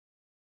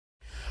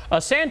A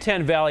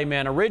Santan Valley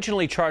man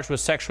originally charged with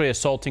sexually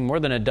assaulting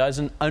more than a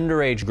dozen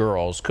underage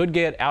girls could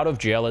get out of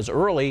jail as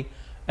early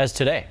as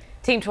today.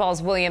 Team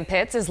 12's William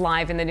Pitts is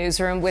live in the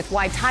newsroom with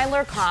why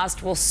Tyler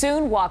Kost will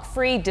soon walk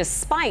free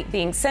despite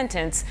being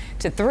sentenced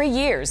to 3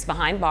 years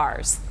behind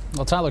bars.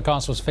 Well, Tyler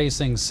Kost was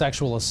facing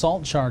sexual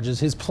assault charges.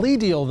 His plea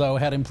deal, though,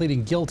 had him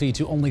pleading guilty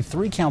to only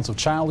 3 counts of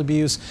child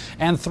abuse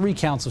and 3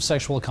 counts of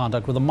sexual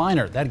conduct with a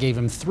minor. That gave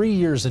him 3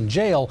 years in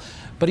jail,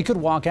 but he could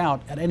walk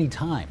out at any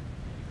time.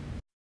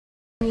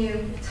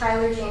 You,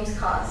 Tyler James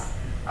Kost,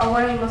 are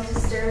one of the most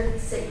disturbed,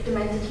 sick,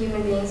 demented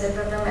human beings I've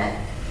ever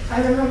met. I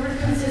remember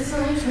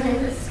consistently trying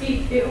to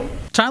escape you.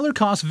 Tyler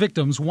Kost's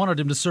victims wanted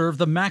him to serve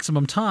the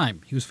maximum time.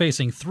 He was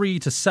facing 3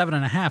 to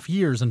 7.5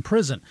 years in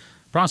prison.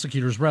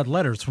 Prosecutors read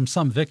letters from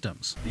some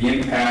victims. The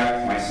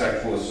impact my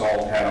sexual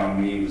assault had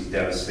on me was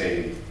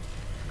devastating.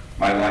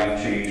 My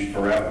life changed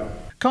forever.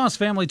 Kost's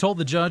family told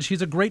the judge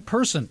he's a great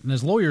person, and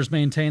his lawyers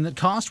maintain that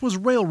Kost was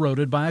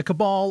railroaded by a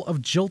cabal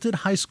of jilted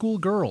high school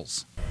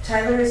girls.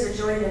 Tyler is a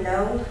joy to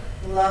know,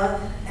 love,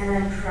 and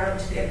I'm proud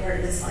to be a part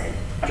of his life.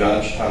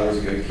 Judge, Tyler's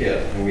a good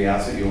kid, and we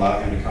ask that you allow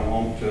him to come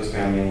home to his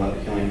family and let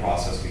the healing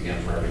process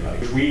begin for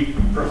everybody. We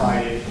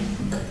provided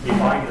a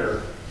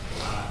binder,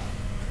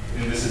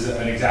 and this is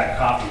an exact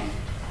copy,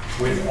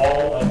 with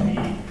all of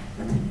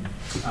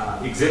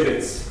the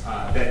exhibits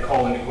that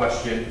call into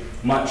question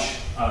much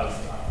of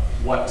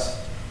what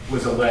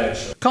was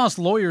alleged. Kost's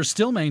lawyers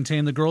still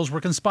maintain the girls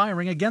were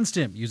conspiring against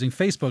him, using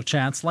Facebook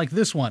chats like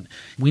this one.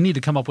 We need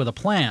to come up with a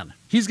plan.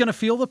 He's going to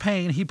feel the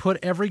pain he put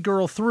every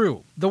girl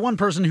through. The one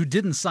person who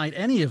didn't cite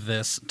any of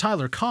this,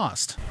 Tyler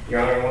Kost.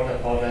 Your Honor, I want to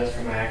apologize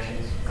for my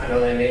actions. I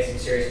know that I made some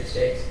serious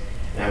mistakes,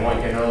 and I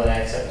want you to know that I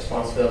accept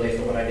responsibility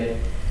for what I did.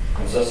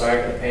 I'm so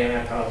sorry for the pain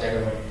I caused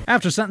everyone.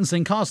 After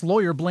sentencing, Kost's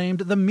lawyer blamed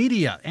the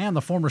media and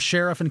the former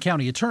sheriff and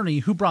county attorney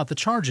who brought the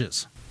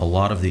charges. A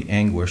lot of the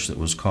anguish that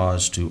was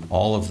caused to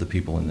all of the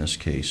people in this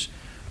case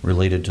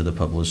related to the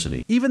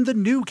publicity. Even the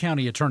new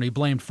county attorney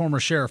blamed former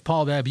Sheriff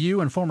Paul Babieu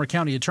and former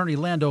county attorney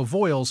Lando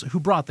Voiles, who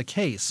brought the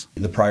case.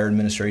 The prior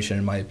administration,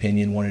 in my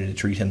opinion, wanted to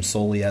treat him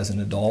solely as an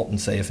adult and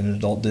say if an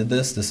adult did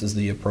this, this is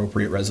the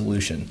appropriate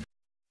resolution.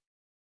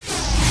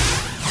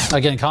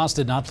 Again, Kost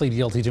did not plead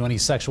guilty to any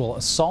sexual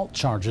assault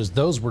charges.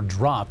 Those were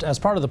dropped. As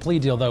part of the plea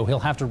deal, though, he'll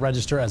have to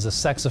register as a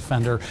sex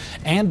offender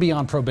and be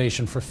on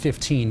probation for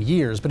 15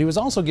 years. But he was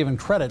also given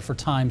credit for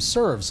time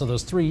served, so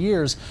those 3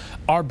 years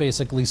are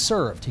basically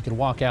served. He could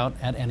walk out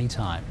at any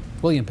time.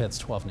 William Pitts,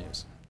 12 News.